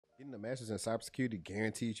Getting a master's in cybersecurity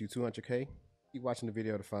guarantees you 200K. Keep watching the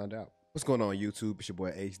video to find out. What's going on YouTube? It's your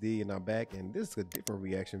boy HD and I'm back, and this is a different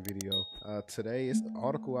reaction video. Today it's an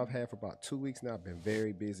article I've had for about 2 weeks now. I've been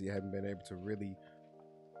very busy. I haven't been able to really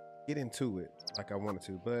get into it like I wanted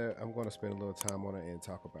to, but I'm going to spend a little time on it and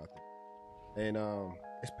talk about it. And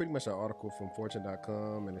it's pretty much an article from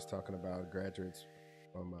fortune.com, and it's talking about graduates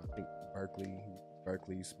from I think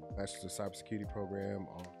Berkeley's Master's of Cybersecurity program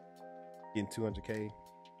on getting 200K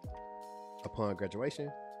upon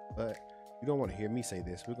graduation. But you don't want to hear me say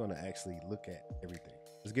this. We're going to actually look at everything.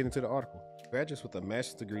 Let's get into the article. Graduates with a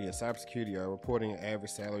master's degree in cybersecurity are reporting an average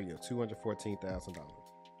salary of $214,000.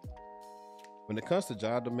 When it comes to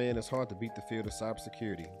job demand, it's hard to beat the field of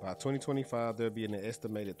cybersecurity. By 2025, there'll be an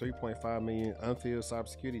estimated 3.5 million unfilled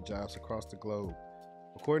cybersecurity jobs across the globe.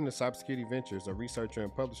 According to Cybersecurity Ventures, a researcher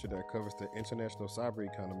and publisher that covers the international cyber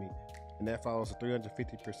economy, and that follows a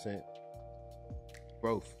 350%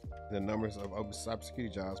 growth in the numbers of open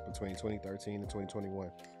cybersecurity jobs between 2013 and 2021.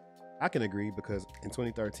 I can agree, because in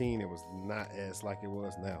 2013 it was not as like it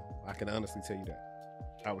was now. I can honestly tell you that.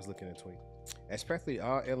 I was looking at 20. As practically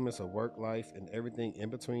all elements of work life and everything in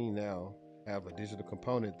between now have a digital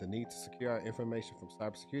component, the need to secure our information from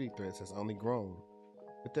cybersecurity threats has only grown.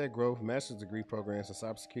 With that growth, master's degree programs in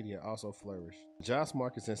cybersecurity have also flourished. The jobs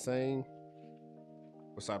market's insane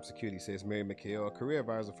for cybersecurity, says Mary McHale, a career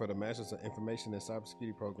advisor for the Masters of Information and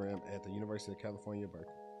Cybersecurity program at the University of California,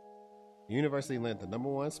 Berkeley. The university landed the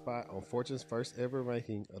 #1 spot on Fortune's first ever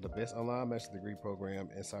ranking of the best online master's degree program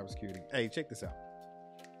in cybersecurity. Hey, check this out.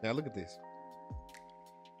 Now look at this.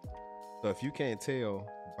 So if you can't tell,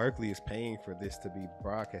 Berkeley is paying for this to be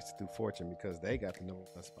broadcasted through Fortune because they got the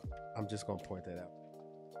 #1 spot. I'm just going to point that out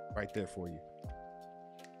right there for you.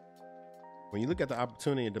 When you look at the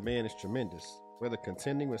opportunity and demand, is tremendous. Whether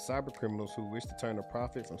contending with cyber criminals who wish to turn a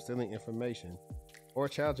profit from stealing information, or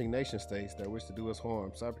challenging nation states that wish to do us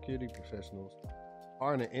harm, cybersecurity professionals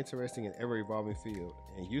are in an interesting and ever-evolving field,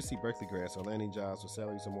 and UC Berkeley grads are landing jobs with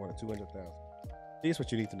salaries of more than $200,000. Here's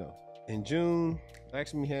what you need to know. In June,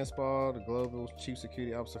 Lakshmi Hanspaul, the global chief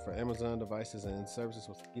security officer for Amazon Devices and Services,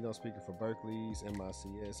 was the keynote speaker for Berkeley's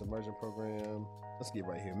MICS immersion program. Let's get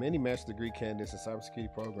right here. Many master's degree candidates in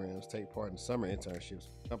cybersecurity programs take part in summer internships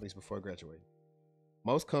with companies before graduating.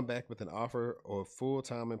 Most come back with an offer or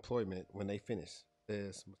full-time employment when they finish,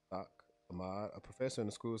 says Mustaq Ahmad, a professor in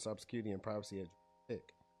the School of Cybersecurity and Privacy at Tech.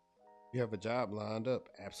 You have a job lined up?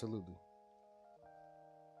 Absolutely.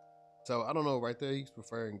 So I don't know, right there he's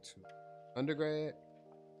referring to undergrad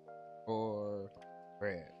or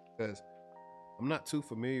grad, because I'm not too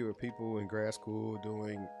familiar with people in grad school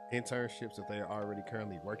doing internships if they're already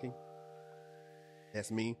currently working. That's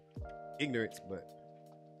me, ignorance, but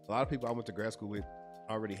a lot of people I went to grad school with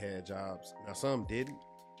already had jobs. Now some didn't,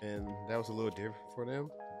 and that was a little different for them,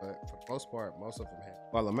 but for the most part, most of them had.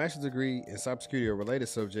 While a master's degree in cybersecurity or related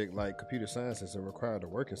subject like computer sciences are required to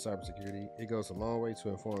work in cybersecurity, it goes a long way to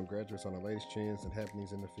inform graduates on the latest trends and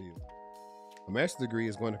happenings in the field. A master's degree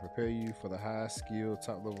is going to prepare you for the high-skilled,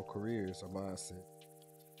 top-level careers or mindset.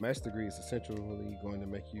 A master's degree is essentially going to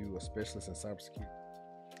make you a specialist in cybersecurity.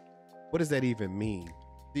 What does that even mean?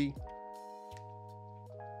 See,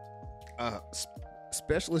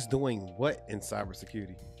 specialist doing what in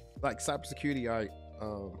cybersecurity? Like cybersecurity,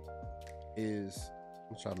 is,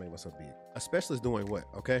 I'm trying to make myself big. A specialist doing what?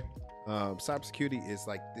 Okay, cybersecurity is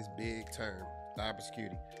like this big term.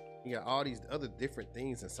 Cybersecurity. You got all these other different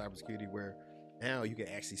things in cybersecurity where now you can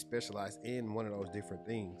actually specialize in one of those different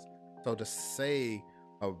things. So to say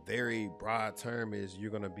a very broad term is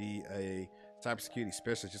you're going to be a cybersecurity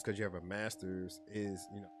specialist just because you have a master's is,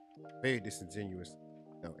 very disingenuous.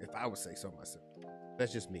 If I would say so myself.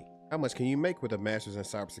 That's just me. How much can you make with a master's in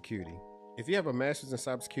cybersecurity? If you have a master's in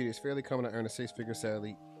cybersecurity, it's fairly common to earn a 6-figure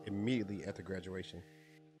salary immediately after graduation.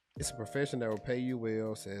 It's a profession that will pay you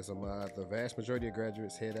well, says Ahmad. The vast majority of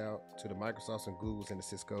graduates head out to the Microsofts and Googles and the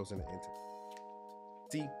Ciscos and the Intel.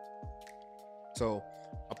 See, so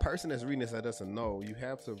a person that's reading this that doesn't know, you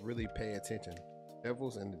have to really pay attention.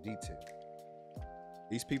 Devils in the detail.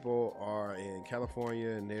 These people are in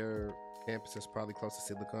California, and their campus is probably close to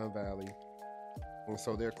Silicon Valley. And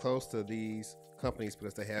so they're close to these companies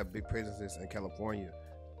because they have big presences in California.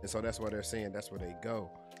 And so that's why they're saying that's where they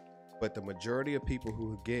go. But the majority of people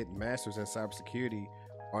who get masters in cybersecurity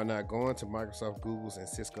are not going to Microsoft, Google's, and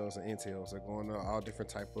Cisco's and Intel's. They're going to all different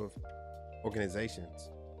type of organizations.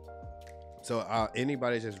 So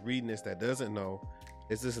anybody just reading this that doesn't know,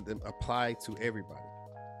 this doesn't apply to everybody.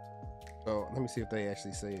 So let me see if they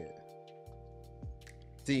actually say it.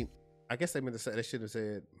 See, I guess they meant to say, they should have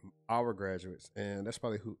said our graduates, and that's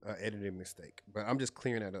probably who edited mistake. But I'm just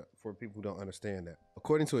clearing that up for people who don't understand that.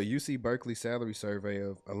 According to a UC Berkeley salary survey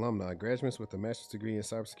of alumni, graduates with a master's degree in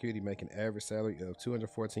cybersecurity make an average salary of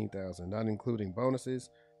 $214,000, not including bonuses.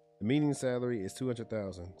 The median salary is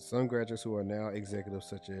 $200,000. Some graduates who are now executives,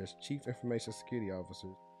 such as chief information security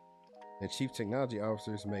officers and chief technology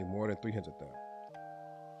officers, make more than $300,000.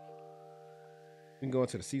 We can go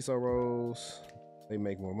into the CISO roles. They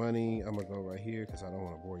make more money. I'm gonna go right here because I don't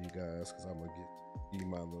want to bore you guys, because I'm gonna give you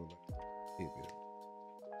my little tidbit.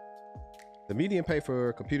 The median pay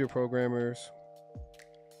for computer programmers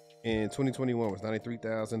in 2021 was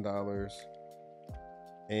 $93,000,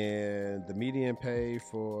 and the median pay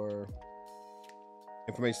for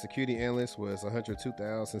information security analysts was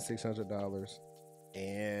 $102,600,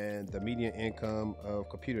 and the median income of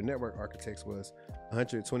computer network architects was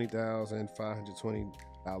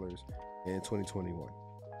 $120,520 in 2021.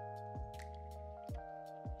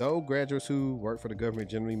 Though graduates who work for the government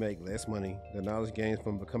generally make less money, the knowledge gained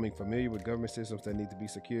from becoming familiar with government systems that need to be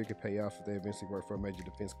secure can pay off if they eventually work for a major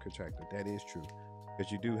defense contractor. That is true,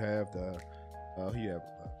 because you do have the you have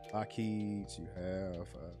Lockheed, you have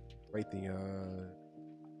Raytheon.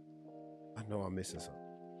 I know I'm missing some,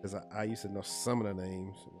 because I used to know some of the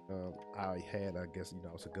names. I guess,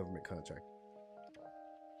 it's a government contract.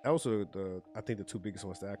 Those are I think the two biggest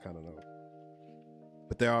ones that I kind of know,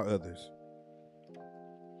 but there are others.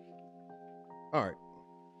 All right,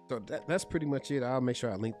 so that's pretty much it. I'll make sure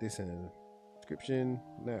I link this in the description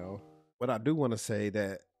now. What I do want to say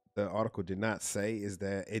that the article did not say is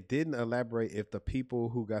that it didn't elaborate if the people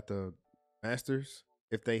who got the masters,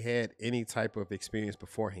 if they had any type of experience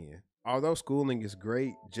beforehand. Although schooling is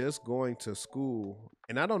great, just going to school,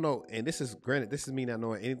 and I don't know, and this is granted, this is me not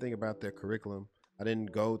knowing anything about their curriculum. I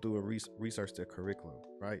didn't go through and research their curriculum,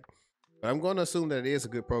 right? But I'm going to assume that it is a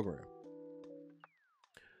good program.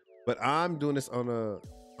 But I'm doing this on the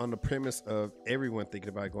premise of everyone thinking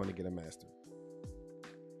about going to get a master.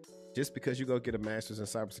 Just because you go get a master's in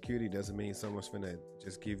cybersecurity doesn't mean someone's finna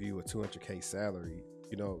just give you a $200K salary.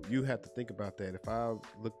 You have to think about that. If I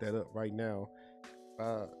look that up right now,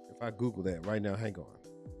 if I Google that right now, hang on.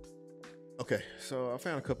 Okay, so I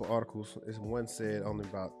found a couple articles. This one said only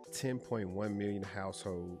about 10.1 million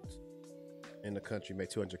households in the country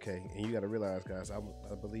make 200K, and you got to realize, guys, I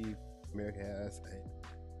believe America has a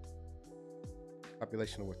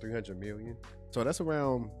population over 300 million. So that's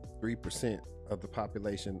around 3% of the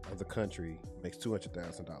population of the country makes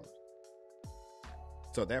 $200,000.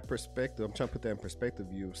 So that perspective, I'm trying to put that in perspective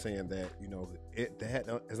view, saying that,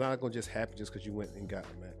 it's not going to just happen just because you went and got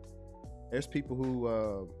a man. There's people who,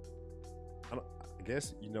 I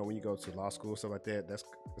guess, when you go to law school, stuff like that, that's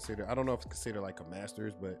considered, I don't know if it's considered like a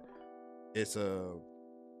master's, but it's a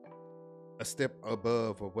step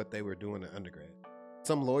above of what they were doing in undergrad.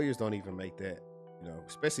 Some lawyers don't even make that,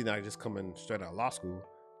 especially not just coming straight out of law school.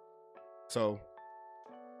 So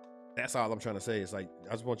that's all I'm trying to say. Is like,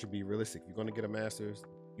 I just want you to be realistic. If you're going to get a master's,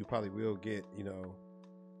 you probably will get,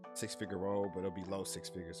 6-figure role, but it'll be low 6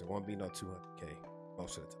 figures. It won't be no 200K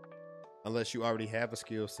most of the time, unless you already have a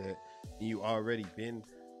skill set and you already been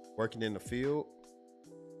working in the field.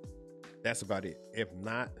 That's about it. If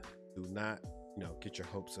not, do not, get your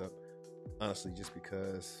hopes up, honestly, just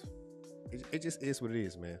because it just is what it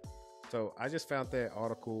is, man. So I just found that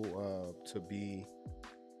article to be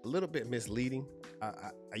a little bit misleading.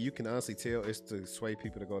 You can honestly tell it's to sway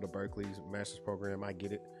people to go to Berkeley's master's program. I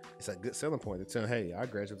get it. It's a good selling point to tell, hey, our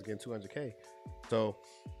graduates getting 200K. So,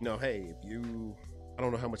 hey, I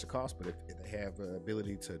don't know how much it costs, but if they have the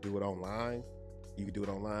ability to do it online, you can do it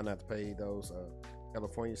online, not to pay those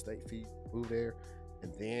California state fees, move there.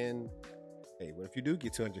 And then, hey, what if you do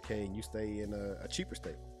get 200K and you stay in a cheaper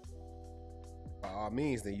state? By all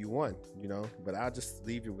means, then you won, but I'll just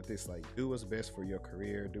leave you with this, like, do what's best for your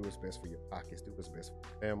career, do what's best for your pockets, do what's best for your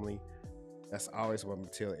family. That's always what I'm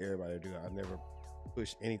gonna tell everybody to do. I never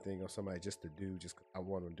push anything on somebody just to do, just because I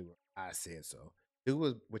want them to do it. I said so.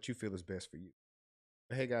 Do what you feel is best for you.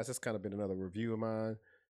 But hey, guys, that's kind of been another review of mine.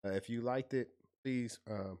 If you liked it, please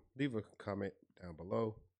leave a comment down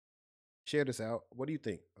below. Share this out. What do you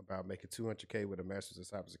think about making 200K with a master's in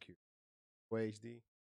cybersecurity? HD.